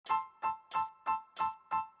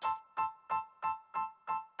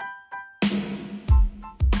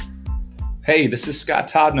Hey, this is Scott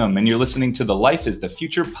Todnam, and you're listening to the Life is the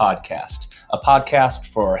Future podcast, a podcast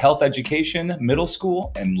for health education, middle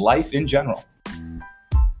school, and life in general.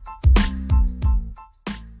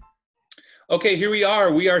 Okay, here we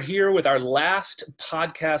are. We are here with our last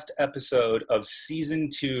podcast episode of season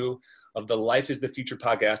 2 of the Life is the Future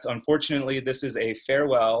podcast. Unfortunately, this is a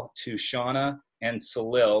farewell to Shauna and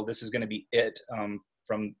Salil. This is going to be it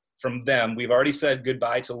from them. We've already said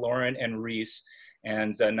goodbye to Lauren and Reese,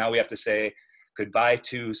 and now we have to say goodbye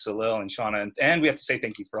to Salil and Shauna, and we have to say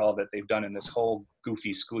thank you for all that they've done in this whole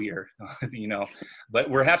goofy school year, But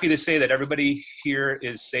we're happy to say that everybody here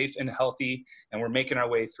is safe and healthy, and we're making our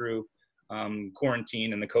way through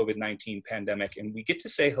quarantine and the COVID-19 pandemic, and we get to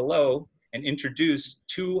say hello and introduce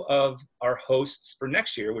two of our hosts for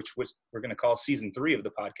next year, which we're going to call season 3 of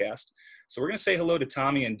the podcast. So we're going to say hello to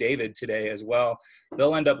Tommy and David today as well.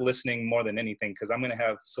 They'll end up listening more than anything because I'm going to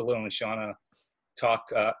have Salil and Shauna talk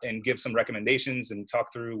and give some recommendations and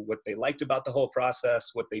talk through what they liked about the whole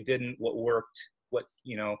process, what they didn't, what worked, what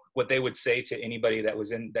they would say to anybody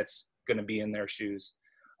that's going to be in their shoes.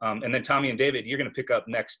 And then Tommy and David, you're going to pick up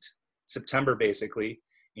next September, basically.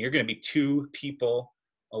 You're going to be 2 people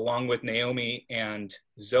along with Naomi and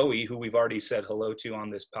Zoe, who we've already said hello to on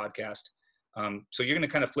this podcast. So you're going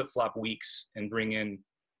to kind of flip-flop weeks and bring in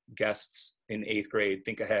guests in 8th grade.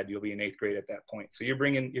 Think ahead, you'll be in 8th grade at that point. So you're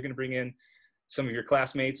going to bring in some of your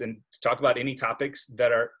classmates and talk about any topics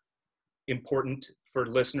that are important for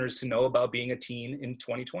listeners to know about being a teen in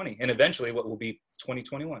 2020 and eventually what will be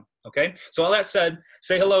 2021. Okay. So all that said,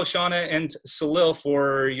 say hello, Shauna and Salil,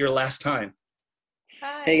 for your last time.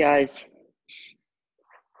 Hi. Hey guys.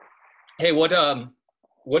 Hey, what are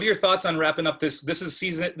your thoughts on wrapping up this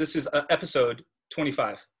is episode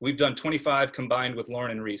 25. We've done 25 combined with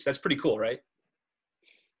Lauren and Reese. That's pretty cool, right?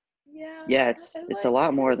 Yeah, it's a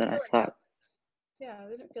lot more than I thought. Yeah,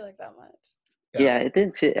 it didn't feel like that much. Yeah,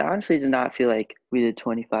 it honestly did not feel like we did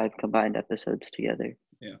 25 combined episodes together.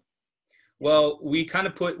 Yeah. Well, we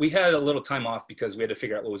had a little time off because we had to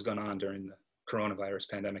figure out what was going on during the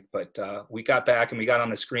coronavirus pandemic, but we got back and we got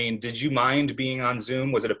on the screen. Did you mind being on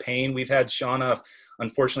Zoom? Was it a pain? We've had Shauna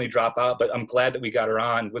unfortunately drop out, but I'm glad that we got her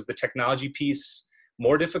on. Was the technology piece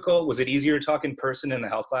more difficult? Was it easier to talk in person in the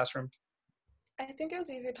health classroom? I think it was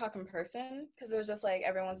easier to talk in person because it was just like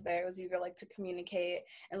everyone's there. It was easier like to communicate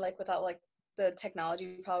and like without like the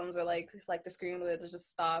technology problems or like the screen would just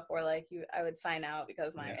stop or like I would sign out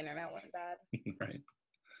because my internet went bad. Right.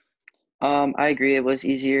 I agree. It was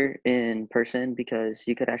easier in person because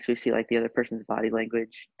you could actually see like the other person's body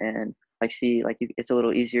language and like see like it's a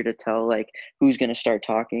little easier to tell like who's going to start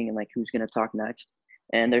talking and like who's going to talk next.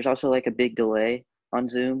 And there's also like a big delay on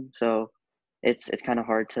Zoom, so it's kind of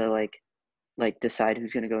hard to like decide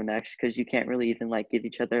who's going to go next because you can't really even like give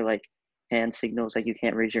each other like hand signals, like you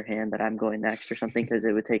can't raise your hand that I'm going next or something because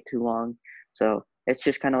it would take too long. So it's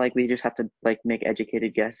just kind of like we just have to like make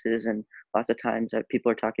educated guesses, and lots of times that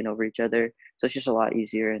people are talking over each other, so it's just a lot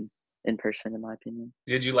easier in person, in my opinion.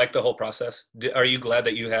 Did you like the whole process? Are you glad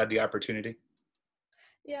that you had the opportunity?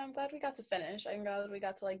 Yeah, I'm glad we got to finish. I'm glad we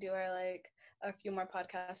got to like do our like a few more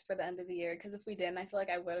podcasts for the end of the year, because if we didn't, I feel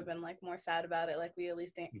like I would have been like more sad about it. Like we at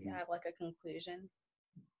least didn't have like a conclusion.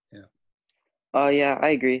 Yeah, I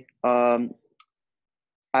agree.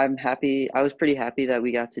 I'm happy. I was pretty happy that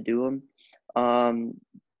we got to do them,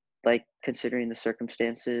 like considering the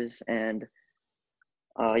circumstances, and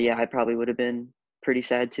yeah, I probably would have been pretty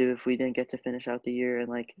sad too if we didn't get to finish out the year and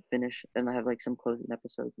like finish and have like some closing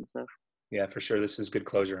episodes and stuff. Yeah, for sure. This is good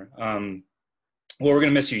closure. Well, we're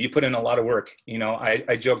going to miss you. You put in a lot of work.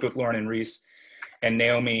 I joked with Lauren and Reese and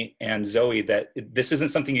Naomi and Zoe that this isn't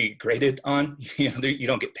something you get graded on. You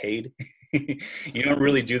don't get paid. You don't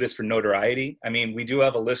really do this for notoriety. I mean, we do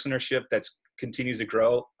have a listenership that continues to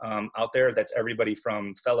grow out there. That's everybody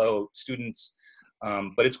from fellow students,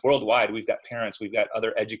 but it's worldwide. We've got parents, we've got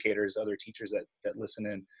other educators, other teachers that listen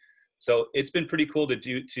in. So it's been pretty cool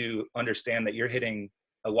to understand that you're hitting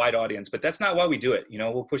a wide audience, but that's not why we do it.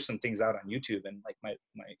 We'll push some things out on YouTube and like my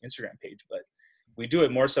Instagram page, but we do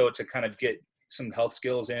it more so to kind of get some health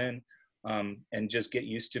skills in and just get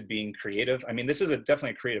used to being creative. I mean, this is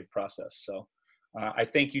definitely a creative process. So I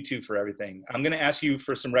thank you too for everything. I'm going to ask you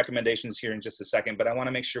for some recommendations here in just a second, but I want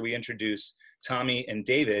to make sure we introduce Tommy and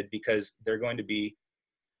David because they're going to be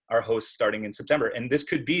our hosts starting in September. And this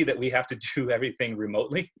could be that we have to do everything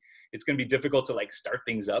remotely. It's going to be difficult to like start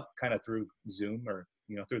things up kind of through Zoom or,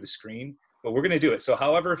 through the screen, but we're going to do it. So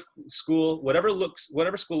whatever school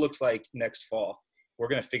looks like next fall, we're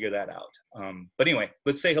going to figure that out. But anyway,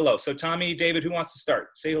 let's say hello. So Tommy, David, who wants to start?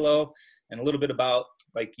 Say hello and a little bit about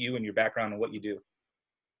like you and your background and what you do.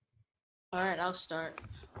 All right, I'll start.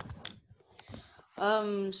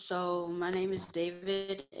 So my name is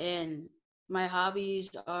David, and my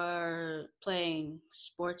hobbies are playing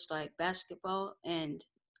sports like basketball and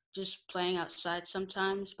just playing outside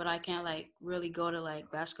sometimes, but I can't like really go to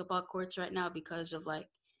like basketball courts right now because of like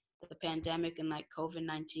the pandemic and like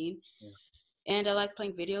COVID-19. Yeah. And I like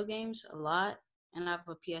playing video games a lot, and I have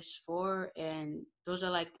a PS4, and those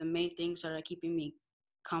are like the main things that are keeping me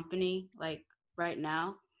company like right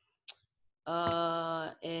now.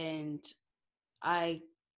 And I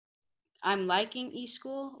I'm liking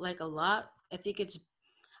eSchool like a lot.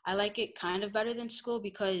 I like it kind of better than school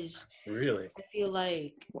because Really? I feel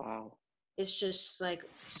like Wow. it's just like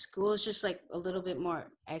school is just like a little bit more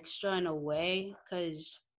extra in a way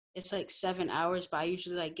because it's like 7 hours, but I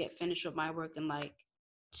usually like get finished with my work in like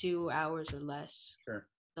 2 hours or less. Sure.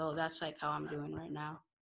 So that's like how I'm doing right now.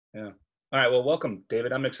 Yeah. All right. Well, welcome,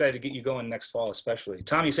 David. I'm excited to get you going next fall, especially.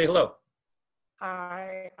 Tommy, say hello.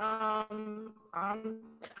 Hi, I'm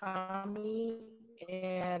Tommy,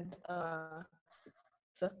 and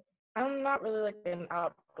so I'm not really like an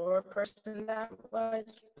outdoor person that much,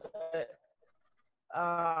 but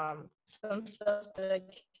some stuff that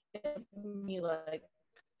kept me like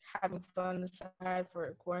having fun aside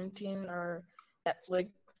for quarantine or Netflix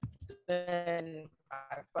and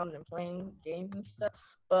my phone and playing games and stuff.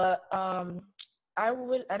 But I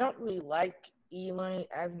don't really like e-learning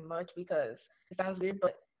as much because it sounds weird,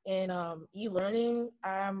 but in e-learning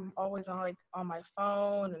I'm always on like on my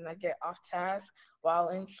phone and I get off task. While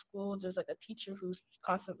in school there's like a teacher who's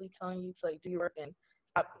constantly telling you to like do your work and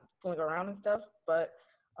stop fooling around and stuff. But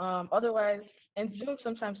otherwise, and Zoom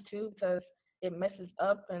sometimes too because it messes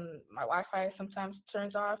up and my Wi-Fi sometimes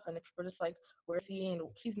turns off and if we're just like where is he and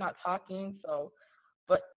he's not talking. So,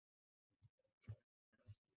 but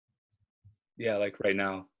Yeah, like right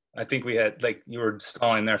now. I think we had like you were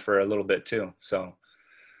stalling there for a little bit too. So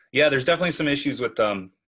yeah, there's definitely some issues with the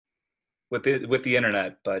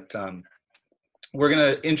internet, but we're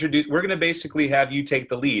gonna basically have you take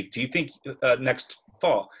the lead. Do you think next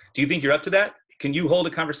fall? Do you think you're up to that? Can you hold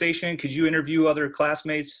a conversation? Could you interview other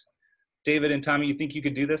classmates, David and Tommy? You think you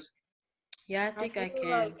could do this? Yeah, I I think I feel can.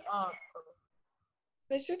 like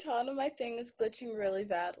Mr. Tana, my thing is glitching really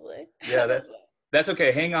badly. Yeah, that's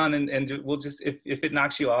okay. Hang on, and we'll just if it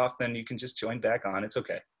knocks you off, then you can just join back on. It's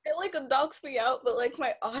okay. It like knocks me out, but like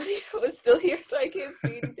my audio is still here, so I can't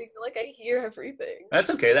see anything. But, like I hear everything. That's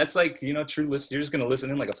okay. That's like true listen. You're just gonna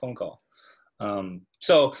listen in like a phone call.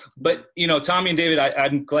 So, but Tommy and David,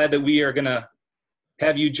 I'm glad that we are gonna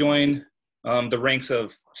have you join the ranks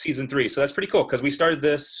of season 3. So that's pretty cool because we started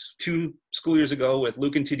this 2 school years ago with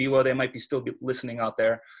Luke and Tadiwa. They might be still listening out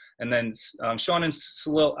there. And then Sean and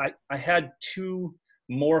Salil, I had 2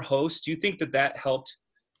 more hosts. Do you think that helped?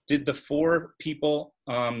 Did the 4 people,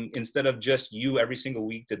 instead of just you every single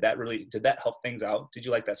week, did that help things out? Did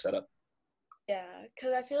you like that setup? Yeah,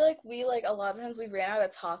 because I feel like we like a lot of times we ran out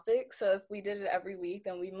of topics. So if we did it every week,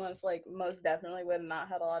 then we most definitely would not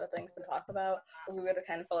had a lot of things to talk about. But we would have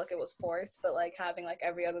kind of felt like it was forced. But like having like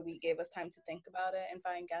every other week gave us time to think about it and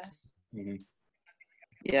find guests. Mm-hmm.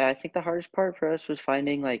 Yeah, I think the hardest part for us was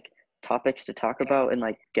finding like topics to talk about and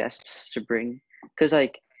like guests to bring, because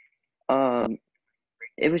like um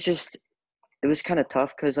it was just it was kind of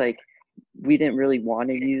tough because like we didn't really want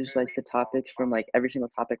to use like the topics from like every single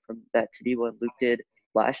topic from that Tadiwa and Luke did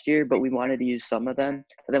last year, but we wanted to use some of them.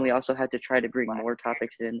 But then we also had to try to bring more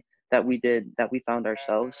topics in that we found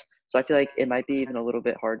ourselves. So I feel like it might be even a little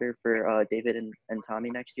bit harder for David and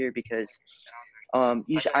Tommy next year because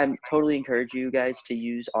I'm totally encourage you guys to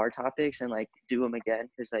use our topics and like do them again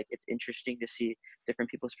because like it's interesting to see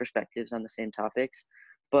different people's perspectives on the same topics.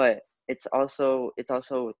 But it's also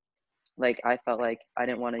like I felt like I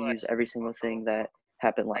didn't want to use every single thing that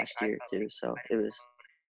happened last year too. So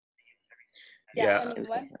Yeah, Yeah. and it was kind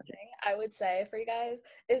one of challenging. thing I would say for you guys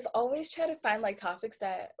is always try to find like topics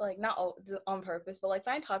that like not on purpose, but like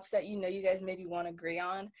find topics that you guys maybe won't agree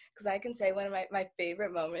on. Because I can say one of my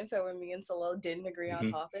favorite moments are when me and Solo didn't agree on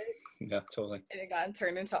Mm-hmm. topics, Yeah, totally. and it got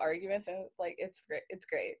turned into arguments, and like it's great. It's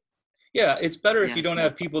great. Yeah, it's better if Yeah. you don't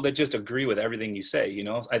have people that just agree with everything you say.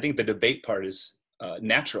 I think the debate part is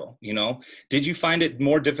natural. Did you find it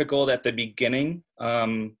more difficult at the beginning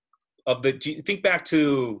do you think back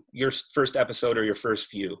to your first episode or your first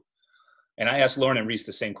few? And I asked Lauren and Reese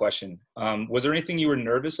the same question. Was there anything you were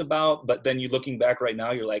nervous about, but then you looking back right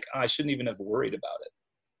now, you're like, I shouldn't even have worried about it?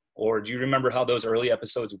 Or do you remember how those early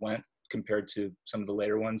episodes went compared to some of the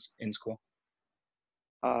later ones in school?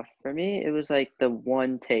 For me, it was like the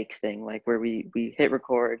one take thing, like where we hit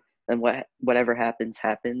record and whatever happens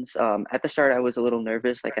happens. At the start, I was a little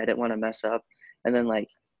nervous, like I didn't want to mess up, and then like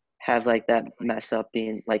have like that mess up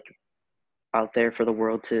being like out there for the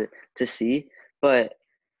world to see. But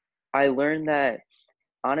I learned that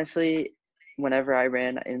honestly, whenever I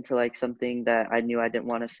ran into like something that I knew I didn't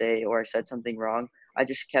want to say or I said something wrong, I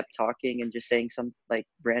just kept talking and just saying some like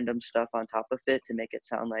random stuff on top of it to make it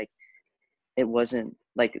sound like it wasn't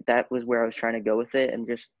like that was where I was trying to go with it, and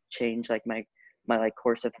just change like my like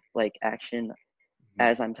course of like action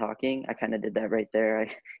as I'm talking. I kind of did that right there. I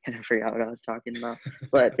kind of forgot what I was talking about,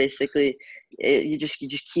 but basically, you just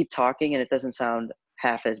keep talking, and it doesn't sound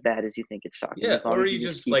half as bad as you think it's talking. Yeah, As long or as you you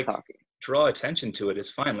just just keep like talking. draw attention to it is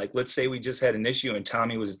fine. Like, let's say we just had an issue and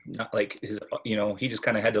Tommy was not like his, he just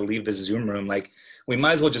kind of had to leave the Zoom room. Like, we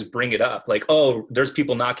might as well just bring it up. Like, oh, there's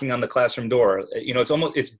people knocking on the classroom door.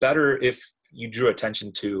 It's better if you drew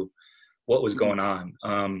attention to what was going on.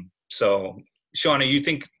 So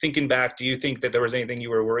Shauna, thinking back, do you think that there was anything you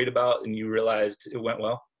were worried about and you realized it went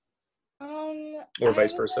well, or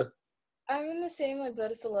vice versa? I'm in the same like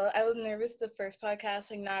boat as Salil. I was nervous the first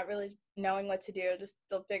podcast, like not really knowing what to do, just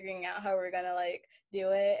still figuring out how we're gonna like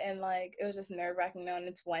do it, and like it was just nerve-wracking knowing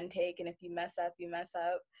it's one take, and if you mess up, you mess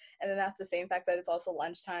up. And then that's the same fact that it's also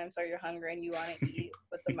lunchtime, so you're hungry and you want to eat,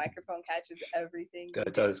 but the microphone catches everything.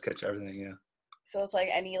 That does catch everything, yeah. So it's like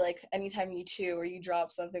anytime you chew or you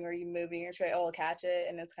drop something or you moving your tray, it will catch it,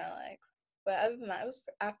 and it's kind of like. But other than that, it was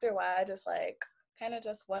after a while I just like kind of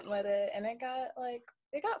just went with it, and it got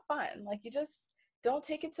fun. Like, you just don't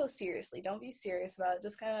take it so seriously. Don't be serious about it.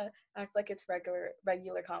 Just kind of act like it's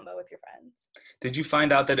regular combo with your friends. Did you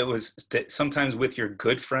find out that sometimes with your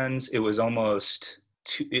good friends, it was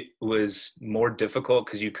more difficult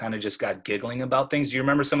because you kind of just got giggling about things? Do you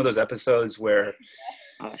remember some of those episodes where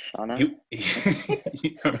Shauna?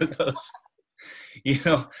 you remember those?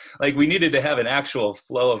 Like, we needed to have an actual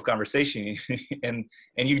flow of conversation, and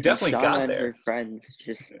you definitely Shauna got and there. her friends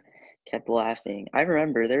just kept laughing. I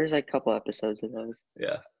remember there was like a couple episodes of those.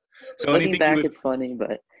 Yeah. So looking back, it's funny,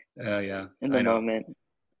 but yeah, in the moment.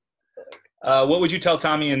 What would you tell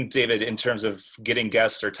Tommy and David in terms of getting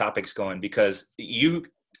guests or topics going? Because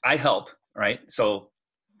I help, right? So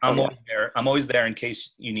I'm always there. I'm always there in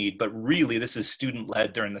case you need. But really, this is student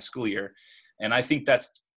led during the school year, and I think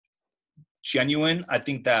that's genuine. I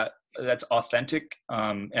think that's authentic,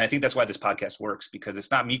 and I think that's why this podcast works, because it's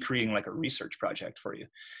not me creating like a research project for you.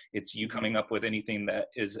 It's you coming up with anything that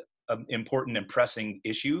is an important and pressing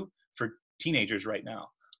issue for teenagers right now.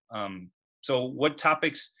 So what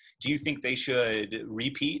topics do you think they should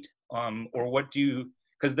repeat, or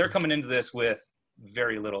because they're coming into this with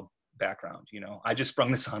very little background. I just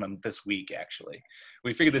sprung this on them this week. Actually,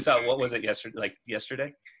 we figured this out. What was it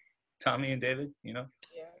yesterday, Tommy and David? Yeah.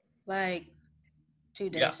 Like 2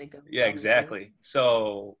 days ago. Yeah, exactly.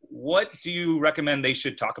 So what do you recommend they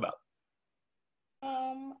should talk about?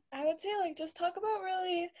 I would say like just talk about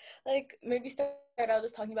really like maybe start out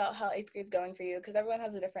just talking about how 8th grade's going for you, because everyone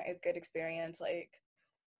has a different 8th grade experience. Like,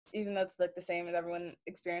 even though it's like the same as everyone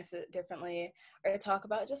experiences it differently, or to talk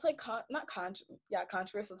about just like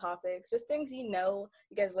controversial topics, just things you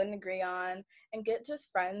guys wouldn't agree on, and get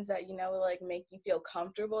just friends that like make you feel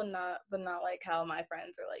comfortable, but not like how my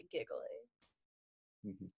friends are like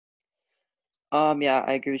giggling. Yeah,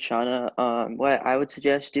 I agree with Shauna. What I would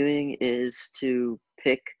suggest doing is to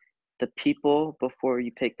pick the people before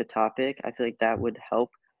you pick the topic. I feel like that would help,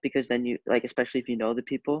 because then you like, especially if you know the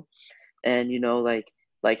people, and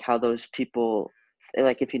like how those people,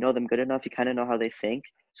 like if you know them good enough, you kind of know how they think.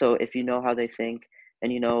 So if you know how they think,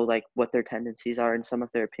 and like what their tendencies are and some of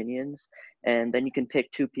their opinions, and then you can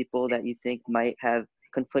pick 2 people that you think might have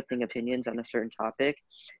conflicting opinions on a certain topic.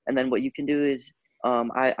 And then what you can do is,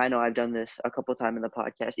 I know I've done this a couple times in the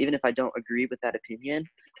podcast. Even if I don't agree with that opinion,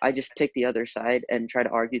 I just pick the other side and try to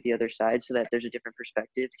argue the other side so that there's a different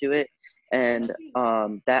perspective to it. And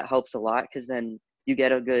that helps a lot, because then you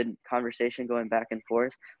get a good conversation going back and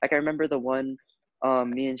forth. Like, I remember the one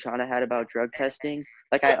me and Shauna had about drug testing.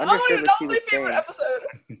 Like, I understood what she was saying. Episode.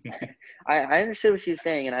 I understood what she was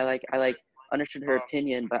saying, and I understood her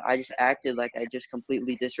opinion, but I just acted like I just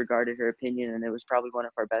completely disregarded her opinion, and it was probably one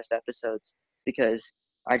of our best episodes, because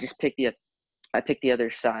I just picked the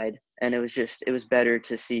other side, and it was better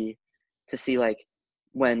to see like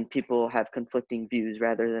when people have conflicting views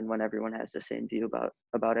rather than when everyone has the same view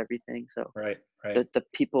about everything. So right. The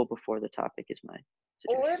people before the topic is my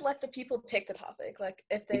suggestion. Or let the people pick the topic. Like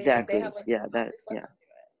if they have like pick a topic,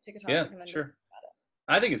 yeah, and then sure.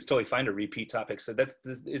 I think it's totally fine to repeat topics. So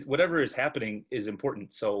whatever is happening is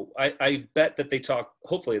important. So I bet that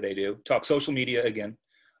hopefully they do talk social media again,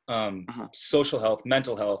 social health,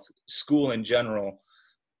 mental health, school in general,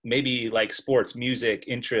 maybe like sports, music,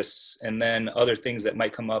 interests, and then other things that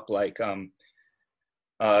might come up like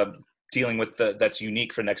dealing with that's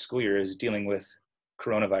unique for next school year is dealing with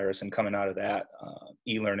coronavirus and coming out of that,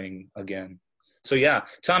 e-learning again. So yeah,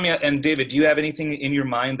 Tommy and David, do you have anything in your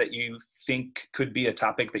mind that you think could be a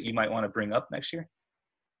topic that you might want to bring up next year?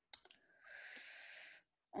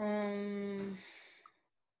 I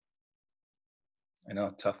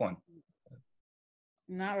know, tough one.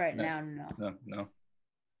 Not right now, no. No.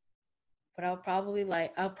 But I'll probably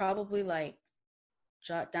like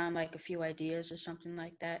jot down like a few ideas or something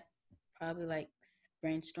like that. Probably like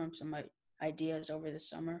brainstorm some ideas over the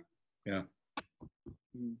summer. Yeah.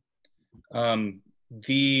 Mhm.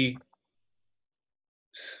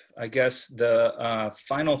 I guess the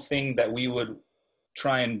final thing that we would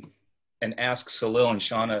try and ask Salil and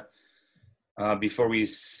Shauna before we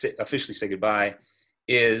officially say goodbye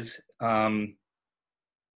is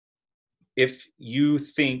if you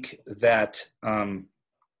think that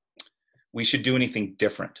we should do anything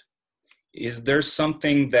different. Is there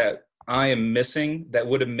something that I am missing that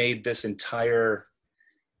would have made this entire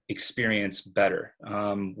experience better?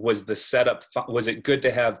 Was the setup, was it good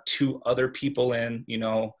to have 2 other people in, you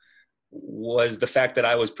know? Was the fact that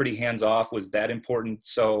I was pretty hands off, was that important?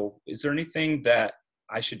 So is there anything that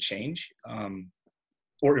I should change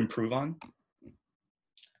or improve on?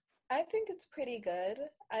 I think it's pretty good.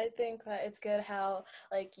 I think that it's good how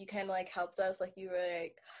like you kind of like helped us. Like you were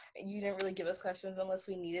like you didn't really give us questions unless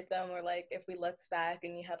we needed them, or like if we looked back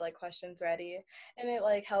and you had like questions ready, and it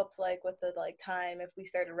like helped like with the like time if we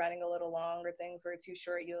started running a little long or things were too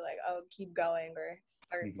short, you like oh keep going or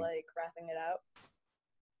start like wrapping it up.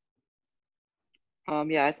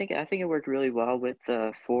 Yeah, I think it worked really well with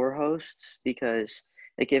the 4 hosts because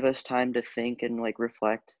it gave us time to think and like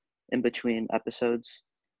reflect in between episodes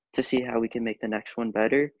to see how we can make the next one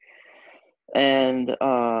better. And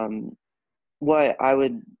what I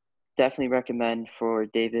would definitely recommend for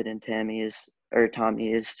David and Tommy is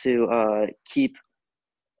to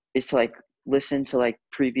like listen to like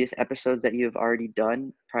previous episodes that you have already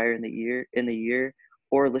done prior in the year,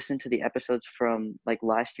 or listen to the episodes from like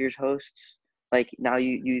last year's hosts. Like now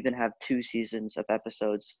you even have 2 seasons of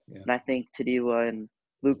episodes. Yeah. And I think Tadiwa and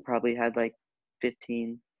Luke probably had like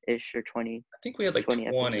 15-ish or 20. I think we had like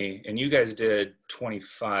 20 and you guys did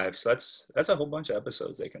 25. So that's a whole bunch of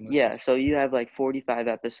episodes they can listen Yeah, to. so you have like 45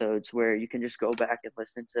 episodes where you can just go back and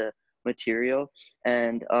listen to material.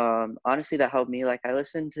 And honestly, that helped me. Like I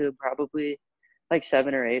listened to probably like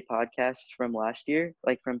 7 or 8 podcasts from last year,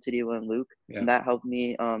 like from Tadiwa and Luke. Yeah. And that helped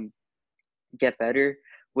me get better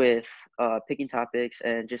with picking topics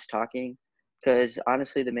and just talking. Because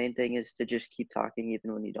honestly, the main thing is to just keep talking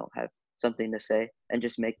even when you don't have something to say and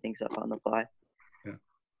just make things up on the fly. Yeah.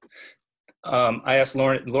 I asked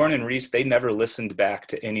Lauren and Reese, they never listened back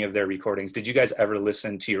to any of their recordings. Did you guys ever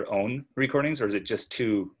listen to your own recordings, or is it just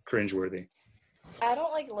too cringeworthy? I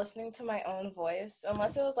don't like listening to my own voice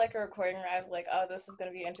unless it was like a recording where I'm like, oh, this is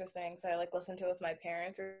gonna be interesting. So I like listen to it with my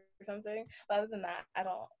parents or something. But other than that, I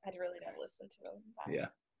really don't listen to them. Yeah.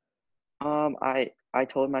 I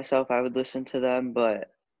told myself I would listen to them,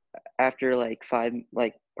 but after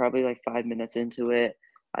probably 5 minutes into it,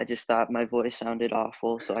 I just thought my voice sounded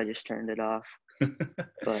awful, so I just turned it off.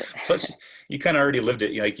 But plus, you kind of already lived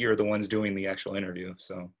it. Like you're the ones doing the actual interview,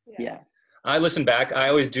 so yeah. I listen back. I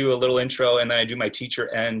always do a little intro, and then I do my teacher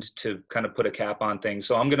end to kind of put a cap on things.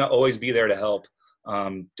 So I'm gonna always be there to help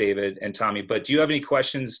David and Tommy. But do you have any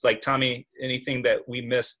questions, like Tommy? Anything that we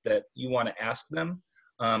missed that you want to ask them,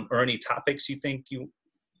 or any topics you think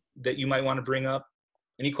that you might want to bring up?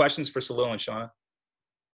 Any questions for Salil and Shauna?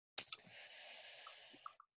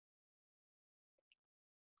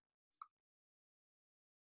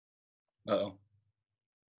 Uh-oh.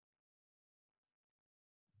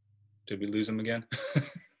 Did we lose him again?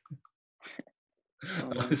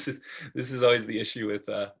 This is always the issue with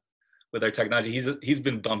our technology. He's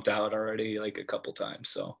been bumped out already like a couple times.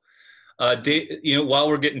 So, while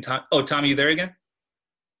we're getting time. Oh, Tommy, you there again?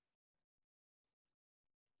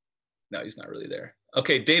 No, he's not really there.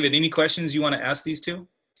 Okay, David, any questions you want to ask these two?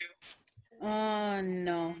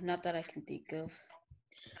 No, not that I can think of.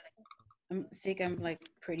 I think I'm like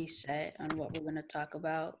pretty set on what we're gonna talk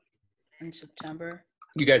about in September.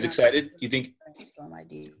 You guys excited? You think?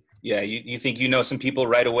 Yeah, you think you know some people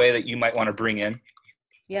right away that you might want to bring in?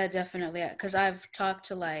 Yeah, definitely. Because I've talked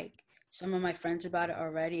to like some of my friends about it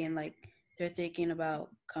already, and like they're thinking about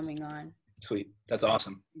coming on. Sweet, that's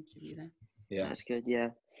awesome. Yeah, that's good.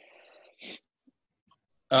 Yeah.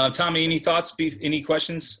 Tommy, any thoughts? Any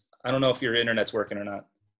questions? I don't know if your internet's working or not.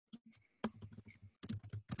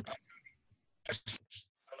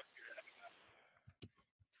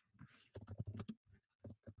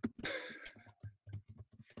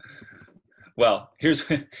 Well, here's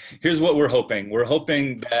what we're hoping. We're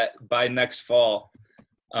hoping that by next fall,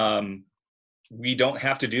 we don't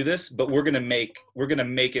have to do this, but we're gonna make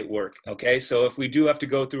it work. Okay, so if we do have to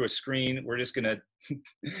go through a screen, we're just gonna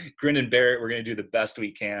grin and bear it. We're gonna do the best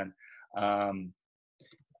we can.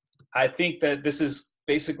 I think that this is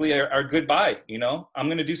basically our goodbye. You know, I'm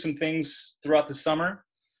gonna do some things throughout the summer.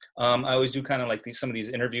 I always do kind of like some of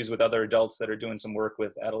these interviews with other adults that are doing some work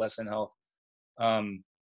with adolescent health.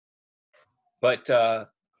 But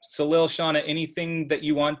Salil, Shauna, anything that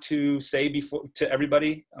you want to say to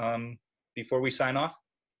everybody before we sign off?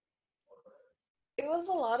 It was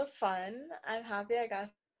a lot of fun. I'm happy I got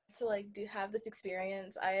to like have this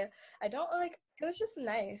experience. I don't like, it was just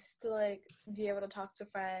nice to like be able to talk to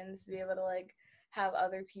friends, be able to like have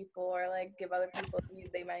other people or like give other people news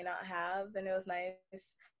they might not have, and it was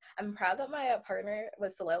nice. I'm proud that my partner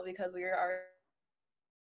was Salil because we were our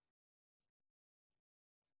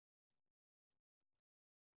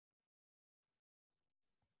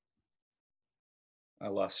I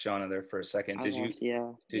lost Shauna there for a second. Did you?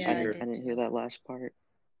 Yeah. Did I you hear? didn't hear that last part.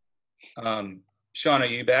 Shauna,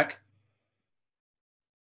 you back?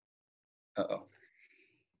 Uh-oh.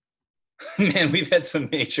 Man, we've had some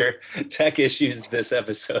major tech issues this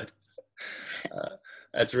episode.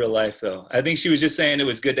 That's real life, though. I think she was just saying it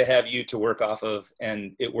was good to have you to work off of,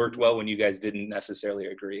 and it worked well when you guys didn't necessarily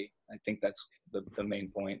agree. I think that's the main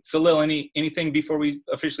point. So, Lil, anything before we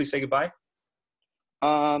officially say goodbye?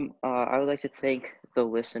 I would like to thank the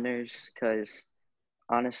listeners because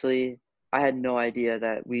honestly, I had no idea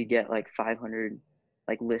that we get like 500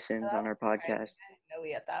 like listens on our podcast. I didn't know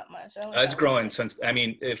we had that much. It's growing since. I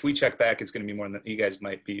mean, if we check back, it's going to be more than you guys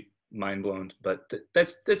might be mind blown. But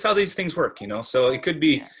that's how these things work, you know. So it could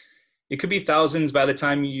be thousands by the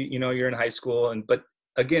time you're in high school, but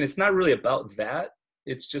again, it's not really about that.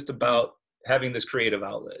 It's just about having this creative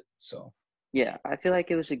outlet. So yeah, I feel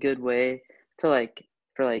like it was a good way to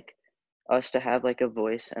for us to have like a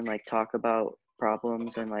voice and like talk about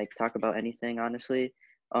problems and like talk about anything, honestly.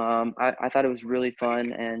 I thought it was really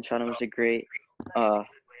fun, and Shauna was a great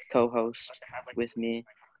co-host with me.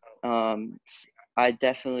 I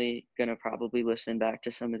definitely gonna probably listen back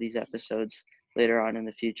to some of these episodes later on in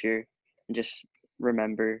the future and just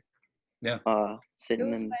remember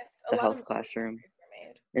sitting in the health classroom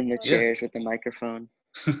in the chairs with the microphone.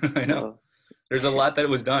 I know. There's a lot that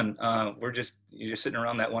was done. You're just sitting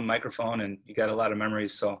around that one microphone, and you got a lot of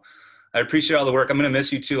memories. So I appreciate all the work. I'm going to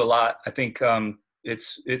miss you too a lot. I think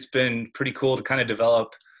it's been pretty cool to kind of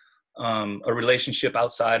develop a relationship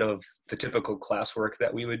outside of the typical classwork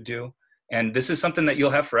that we would do. And this is something that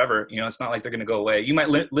you'll have forever. You know, it's not like they're going to go away. You might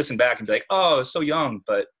listen back and be like, oh, it's so young.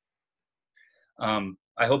 But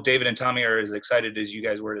I hope David and Tommy are as excited as you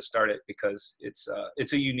guys were to start it, because it's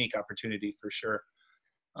a unique opportunity for sure.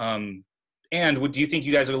 And do you think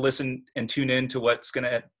you guys will listen and tune in to what's going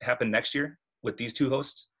to happen next year with these two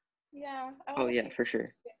hosts? Yeah. Oh yeah, for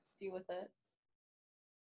sure. See with it.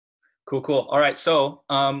 Cool. All right. So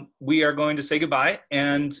we are going to say goodbye.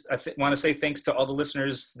 And I want to say thanks to all the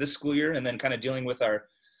listeners this school year, and then kind of dealing with our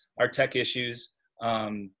tech issues.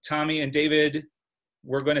 Tommy and David,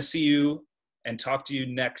 we're going to see you and talk to you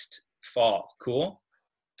next fall. Cool?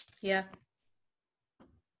 Yeah.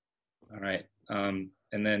 All right. And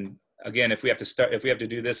then again, if we have to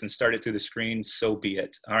do this and start it through the screen, so be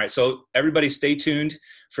it. All right. So everybody stay tuned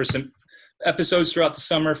for some episodes throughout the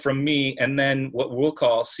summer from me, and then what we'll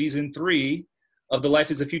call season 3 of the Life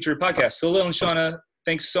is the Future podcast. So Lil and Shauna,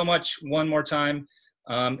 thanks so much one more time.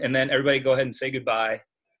 And then everybody go ahead and say goodbye.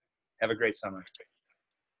 Have a great summer.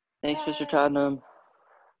 Thanks, Mr. Tottenham.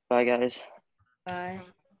 Bye, guys. Bye.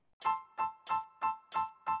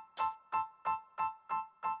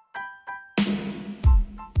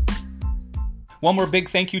 One more big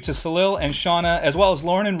thank you to Salil and Shauna, as well as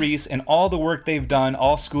Lauren and Reese, and all the work they've done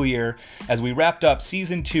all school year as we wrapped up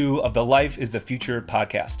season 2 of the Life is the Future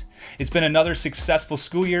podcast. It's been another successful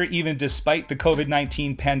school year, even despite the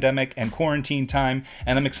COVID-19 pandemic and quarantine time,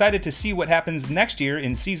 and I'm excited to see what happens next year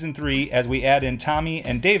in season 3 as we add in Tommy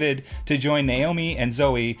and David to join Naomi and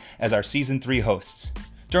Zoe as our season 3 hosts.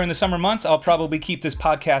 During the summer months, I'll probably keep this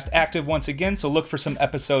podcast active once again, so look for some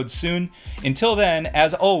episodes soon. Until then,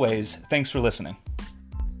 as always, thanks for listening.